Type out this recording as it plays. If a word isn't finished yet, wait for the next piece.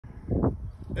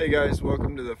Hey guys,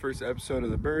 welcome to the first episode of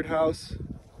the Birdhouse.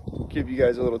 Give you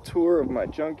guys a little tour of my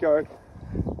junkyard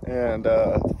and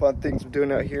the fun things I'm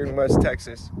doing out here in West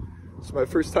Texas. It's my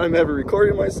first time ever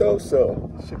recording myself,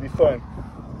 so it should be fun.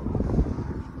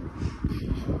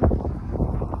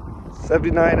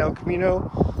 79 El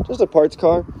Camino, just a parts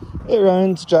car. It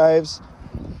runs, drives.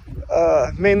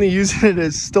 Mainly using it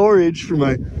as storage for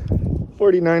my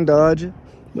 49 Dodge,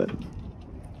 but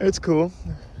it's cool.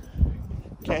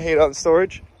 Can't hate on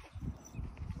storage.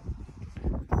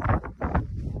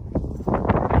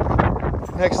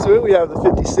 Next to it, we have the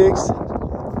 56.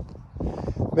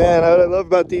 Man, what I love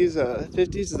about these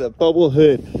 50s is the bubble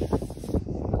hood.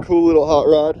 Cool little hot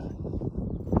rod.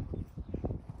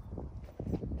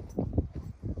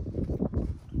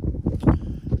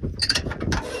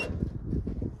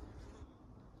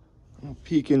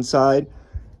 Peek inside.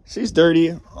 She's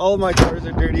dirty. All of my cars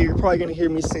are dirty. You're probably gonna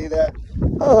hear me say that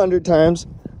 100 times.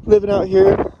 Living out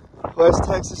here, West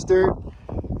Texas dirt,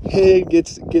 it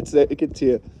gets to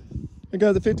you. I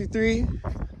got the 53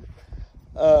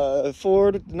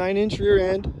 Ford 9-inch rear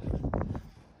end.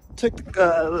 Took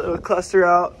the little cluster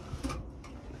out.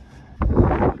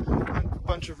 A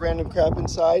bunch of random crap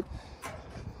inside.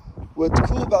 What's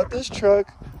cool about this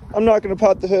truck, I'm not gonna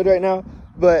pop the hood right now,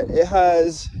 but it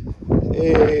has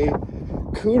a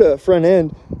CUDA front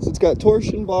end, so it's got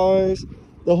torsion bars,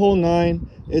 the whole nine.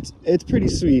 It's pretty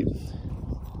sweet.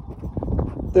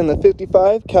 Then the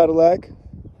 55 Cadillac,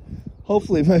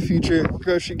 hopefully my future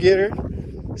grocery getter.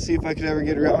 See if I could ever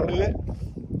get around to it.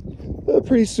 But a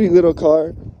pretty sweet little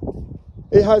car.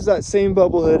 It has that same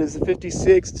bubble hood as the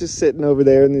 56, just sitting over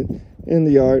there in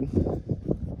the yard.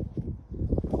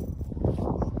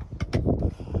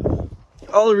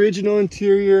 All original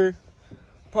interior.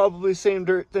 Probably same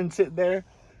dirt than sitting there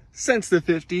since the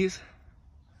 50s.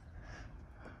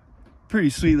 Pretty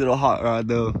sweet little hot rod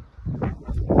though.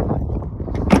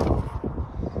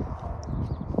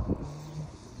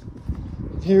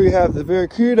 Here we have the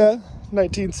Barracuda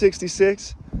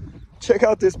 1966. Check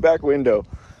out this back window.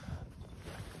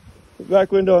 The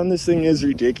back window on this thing is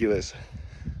ridiculous.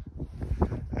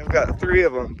 I've got 3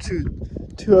 of them.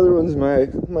 Two other ones in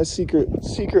my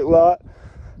secret lot.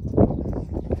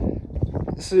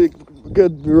 It's a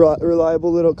good,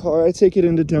 reliable little car. I take it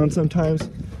into town sometimes.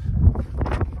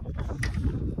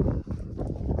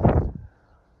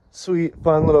 Sweet,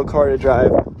 fun little car to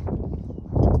drive.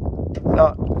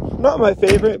 Not my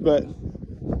favorite, but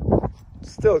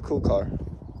still a cool car.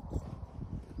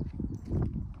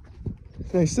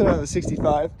 I still have a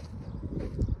 65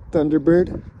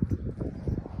 Thunderbird.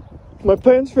 My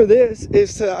plans for this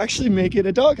is to actually make it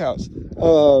a doghouse. I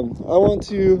want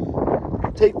to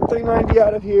take the 390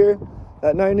 out of here,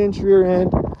 that 9-inch rear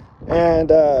end, and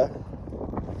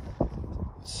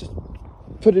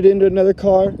put it into another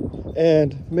car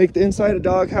and make the inside a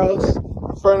doghouse,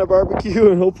 front a barbecue,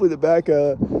 and hopefully the back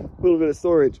a little bit of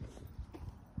storage.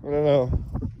 I don't know.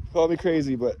 Call me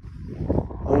crazy, but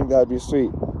I think that'd be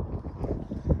sweet.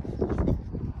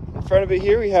 In front of it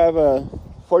here, we have a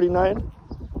 49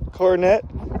 Coronet,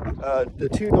 the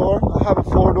 2-door. I have a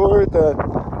 4-door at the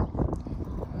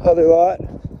other lot.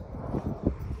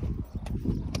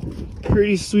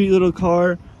 Pretty sweet little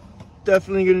car.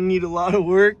 Definitely gonna need a lot of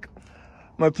work.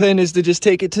 My plan is to just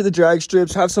take it to the drag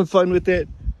strips, have some fun with it,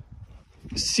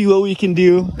 see what we can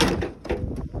do.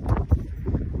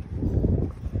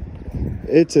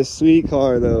 It's a sweet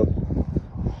car though.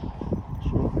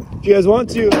 If you guys want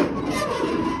to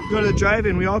go to the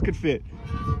drive-in, we all could fit.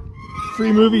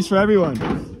 Free movies for everyone.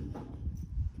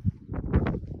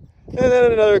 And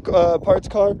then another parts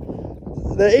car.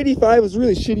 The 85 was a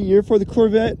really shitty year for the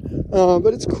Corvette,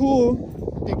 but it's cool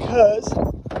because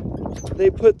they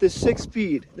put the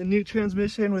 6-speed, the new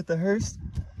transmission with the Hurst.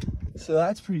 So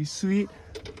that's pretty sweet.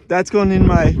 That's going in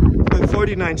my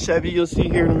 49 Chevy, you'll see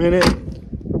here in a minute.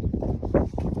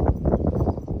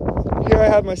 Here I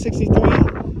have my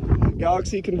 63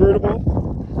 Galaxy convertible.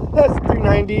 That's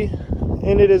 390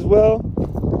 in it as well.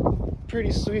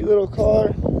 Pretty sweet little car.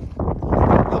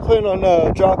 I plan on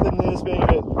dropping this, making it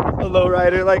a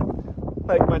lowrider like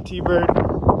my T-Bird.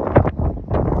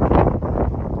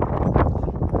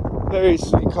 Very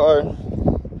sweet car.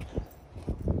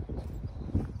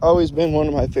 Always been one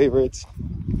of my favorites.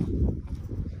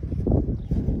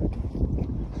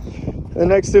 And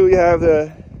next to we have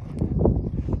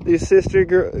these sister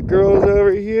girls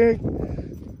over here.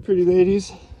 Pretty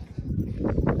ladies.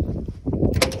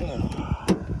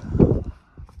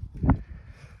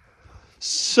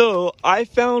 So I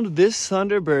found this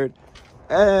Thunderbird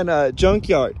at a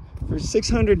junkyard for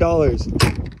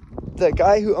 $600. The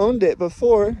guy who owned it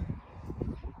before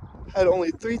had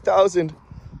only 3,000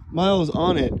 miles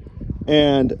on it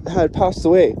and had passed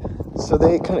away. So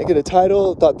they couldn't get a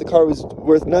title, thought the car was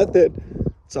worth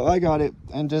nothing. So I got it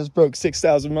and just broke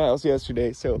 6,000 miles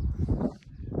yesterday. So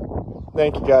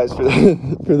thank you guys for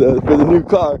the for the new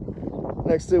car.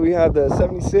 Next to we have the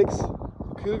 76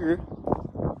 Cougar.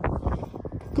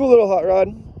 Cool little hot rod.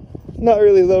 Not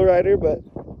really low rider, but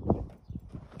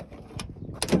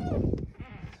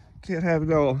can't have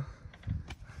it all.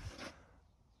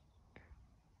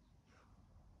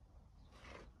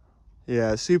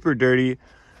 Yeah, super dirty.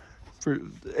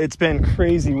 It's been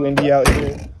crazy windy out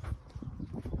here.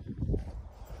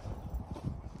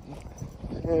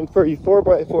 And for you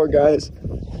 4x4 guys,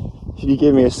 if you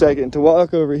give me a second to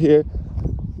walk over here,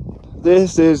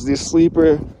 this is the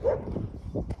sleeper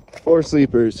for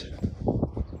sleepers.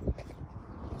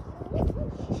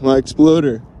 My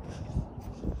Exploder.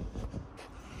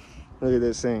 Look at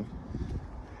this thing.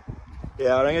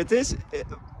 Yeah, when I get this,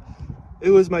 it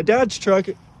was my dad's truck.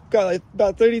 Got like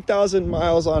about 30,000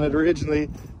 miles on it originally.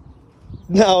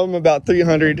 Now I'm about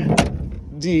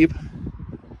 300 deep.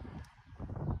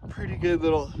 Pretty good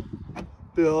little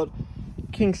build.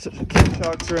 King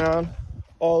shocks around,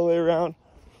 all the way around.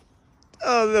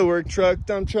 Oh, the work truck,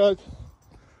 dump truck.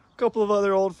 A couple of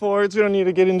other old Fords. We don't need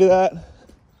to get into that.